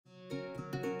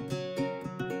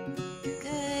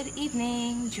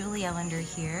evening, Julie Ellender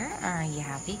here. Are you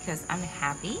happy? Because I'm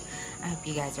happy. I hope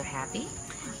you guys are happy.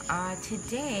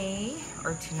 Today,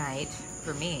 or tonight,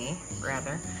 for me,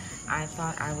 rather, I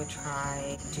thought I would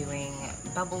try doing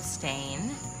bubble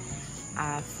stain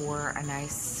for a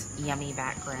nice, yummy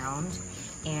background.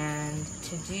 And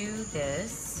to do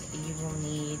this, you will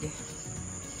need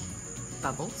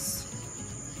bubbles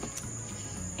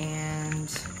and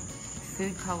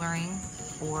food coloring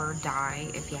or dye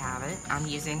if you have it. I'm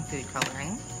using food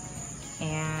coloring,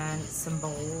 and some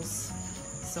bowls,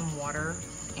 some water,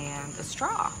 and a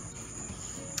straw.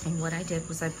 And what I did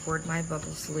was I poured my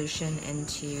bubble solution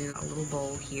into a little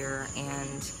bowl here,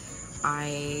 and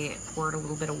I poured a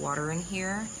little bit of water in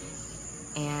here.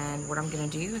 And what I'm gonna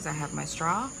do is I have my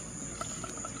straw,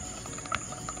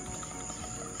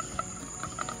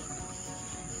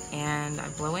 and I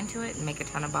blow into it and make a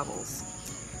ton of bubbles.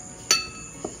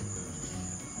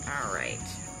 All right,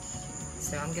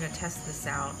 so I'm gonna test this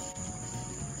out.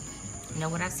 Now,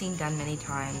 what I've seen done many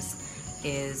times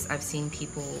is I've seen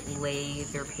people lay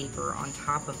their paper on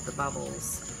top of the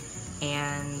bubbles.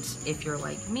 And if you're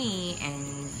like me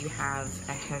and you have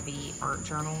a heavy art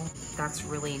journal, that's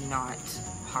really not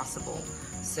possible.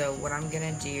 So what I'm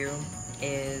gonna do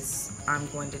is I'm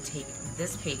going to take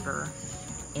this paper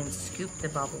and scoop the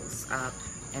bubbles up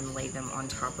and lay them on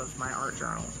top of my art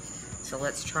journal. So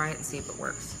let's try it and see if it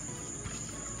works.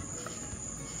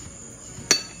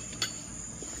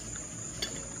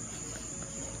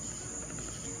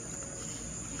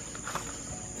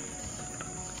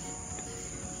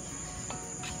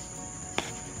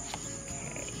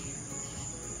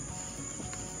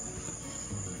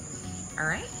 All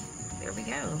right, there we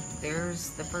go. There's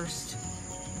the first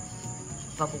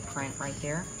bubble print right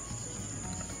there.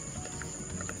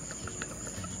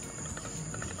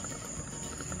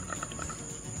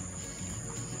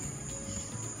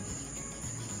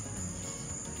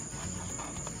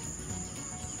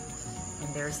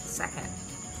 And there's the second.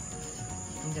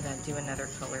 I'm gonna do another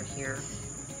color here.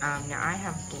 Now I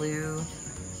have blue,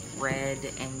 red,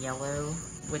 and yellow,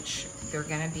 which they're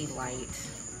gonna be light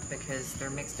because they're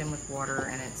mixed in with water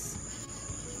and it's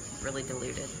really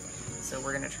diluted. So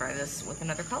we're gonna try this with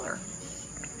another color.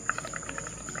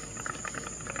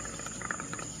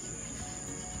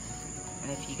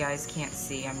 And if you guys can't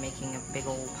see, I'm making a big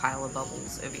old pile of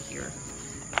bubbles over here.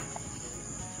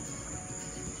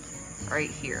 Right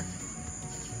here.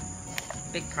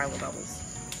 Big pile of bubbles.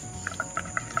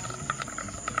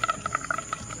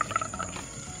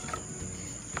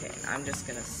 Okay, I'm just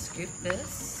gonna scoop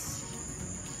this.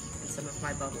 Some of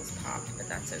my bubbles popped, but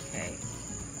that's okay.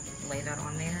 Lay that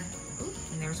on there. Ooh,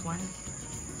 and there's one.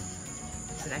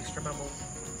 It's an extra bubble.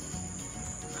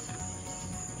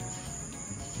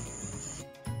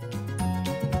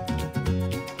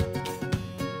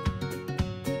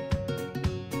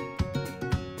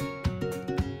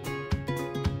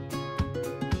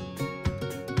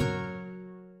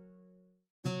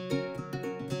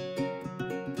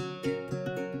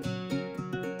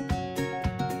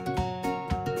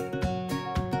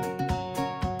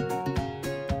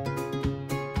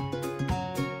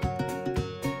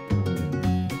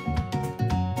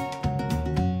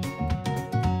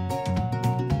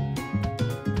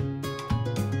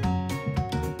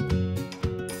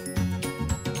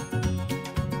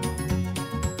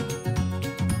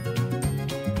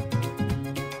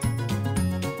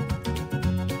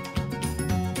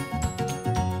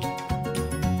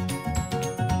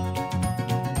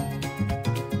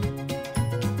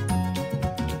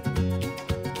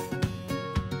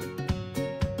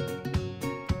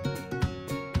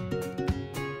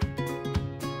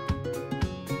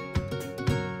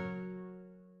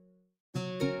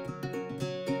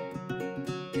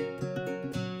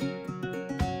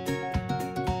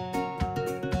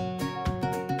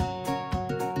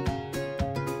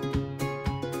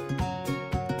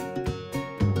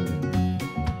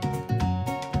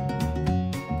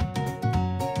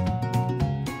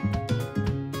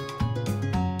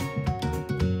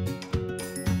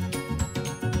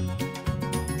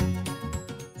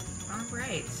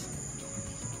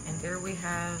 And there we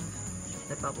have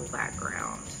the bubble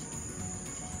background.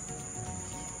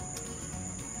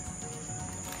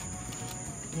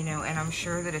 You know, and I'm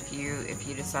sure that if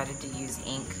you decided to use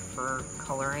ink for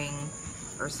coloring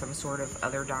or some sort of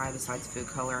other dye besides food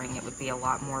coloring, it would be a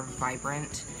lot more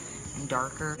vibrant and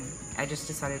darker. I just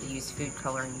decided to use food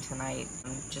coloring tonight,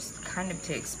 just kind of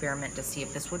to experiment to see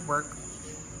if this would work.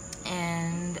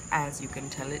 And as you can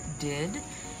tell, it did.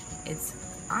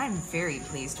 I'm very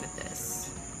pleased with this.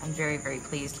 I'm very, very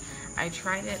pleased. I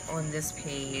tried it on this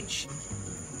page,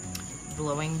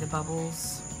 blowing the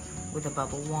bubbles with a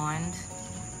bubble wand,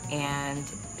 and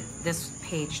this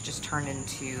page just turned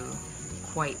into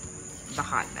quite the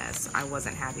hot mess. I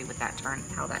wasn't happy with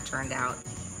how that turned out.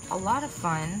 A lot of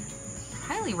fun,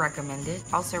 highly recommended.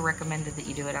 Also recommended that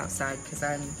you do it outside because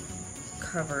I'm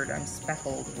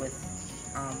speckled with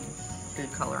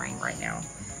food coloring right now.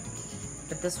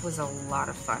 But this was a lot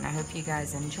of fun. I hope you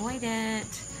guys enjoyed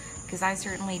it, because I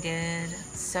certainly did.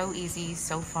 So easy,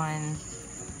 so fun.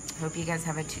 Hope you guys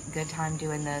have a good time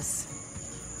doing this.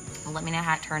 Let me know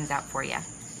how it turns out for you.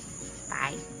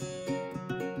 Bye.